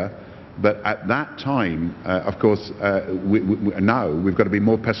together But at that time, of course, now we've got to be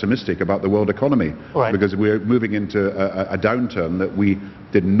more pessimistic about the world economy, right, because we're moving into a downturn that we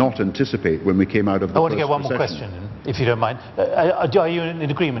did not anticipate when we came out of the I want to first get one more recession. question, if you don't mind. Are you in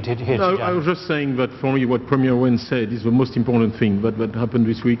agreement here? No, I was just saying that for me what Premier Wen said is the most important thing. But what happened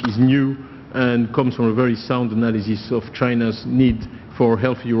this week is new and comes from a very sound analysis of China's need for a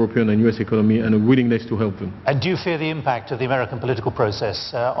healthy European and US economy and a willingness to help them. And do you fear the impact of the American political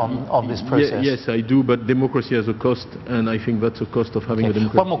process on this process? Yes, I do, but democracy has a cost, and I think that's a cost of having a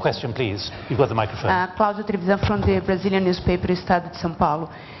democracy. One more question, please. You've got the microphone. Cláudia Trevisan from the Brazilian newspaper Estado de São Paulo.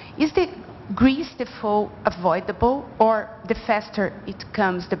 Is the Greece default avoidable, or the faster it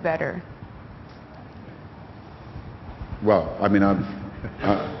comes, the better? Well, I mean,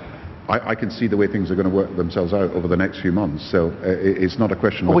 I can see the way things are going to work themselves out over the next few months. So it's not a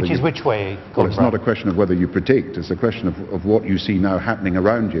question of which way? Well, it's not a question of whether you predict. It's a question of what you see now happening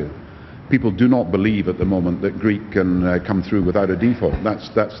around you. People do not believe at the moment that Greece can come through without a default.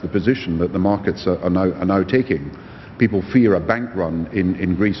 That's the position that the markets are now taking. People fear a bank run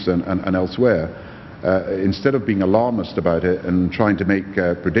in Greece and elsewhere. Instead of being alarmist about it and trying to make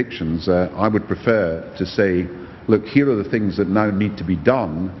predictions, I would prefer to say, look, here are the things that now need to be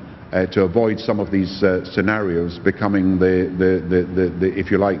done to avoid some of these scenarios becoming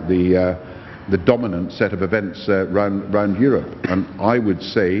if you like, the dominant set of events around Europe. And I would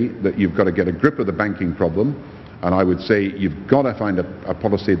say that you've got to get a grip of the banking problem, and I would say you've got to find a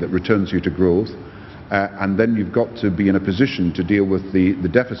policy that returns you to growth, and then you've got to be in a position to deal with the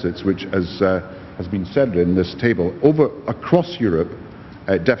deficits, which, as has been said in this table, across Europe,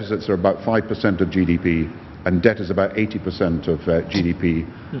 deficits are about 5% of GDP. And debt is about 80% of GDP.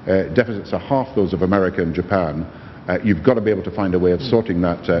 Deficits are half those of America and Japan. You've got to be able to find a way of sorting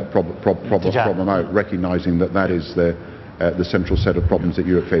that problem out, recognizing that is the central set of problems that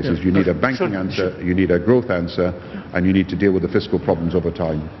Europe faces. You need a banking answer, you need a growth answer, and you need to deal with the fiscal problems over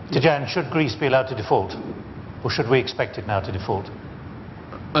time. Tidjane, should Greece be allowed to default? Or should we expect it now to default?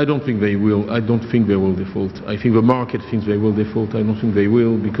 I don't think they will. I don't think they will default. I think the market thinks they will default. I don't think they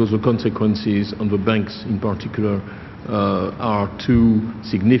will, because the consequences on the banks in particular are too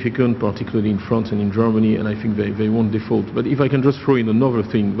significant, particularly in France and in Germany, and I think they won't default. But if I can just throw in another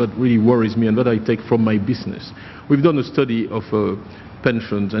thing that really worries me and that I take from my business. We've done a study of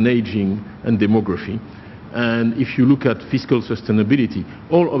pensions and aging and demography. And if you look at fiscal sustainability,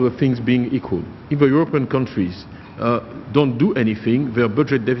 all other things being equal, if the European countries don't do anything, their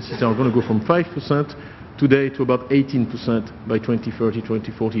budget deficits are going to go from 5% today to about 18% by 2030,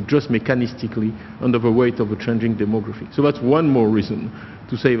 2040, just mechanistically under the weight of a changing demography. So that's one more reason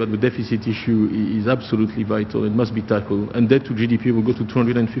to say that the deficit issue is absolutely vital and must be tackled, and debt to GDP will go to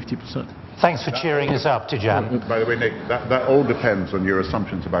 250%. Thanks for cheering us up, Tidjane. By the way, Nick, that all depends on your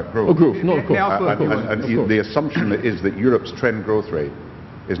assumptions about growth. Oh, growth, no, of course. And the assumption is that Europe's trend growth rate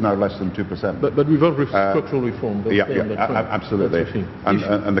is now less than 2%. But without structural reform. Absolutely.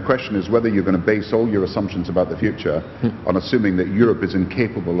 And the question is whether you're going to base all your assumptions about the future on assuming that Europe is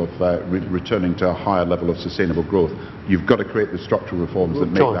incapable of returning to a higher level of sustainable growth. You've got to create the structural reforms that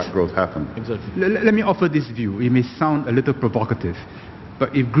make that growth happen. Exactly. Let me offer this view. It may sound a little provocative,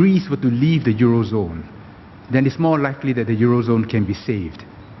 but if Greece were to leave the Eurozone, then it's more likely that the Eurozone can be saved,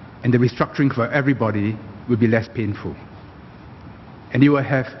 and the restructuring for everybody will be less painful. And it will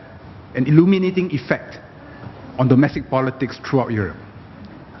have an illuminating effect on domestic politics throughout Europe.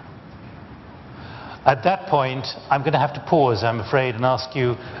 At that point, I'm going to have to pause, I'm afraid, and ask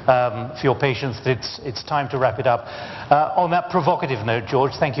you for your patience. It's time to wrap it up. On that provocative note,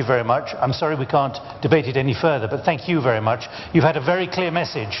 George, thank you very much. I'm sorry we can't debate it any further, but thank you very much. You've had a very clear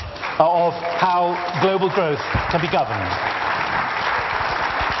message of how global growth can be governed.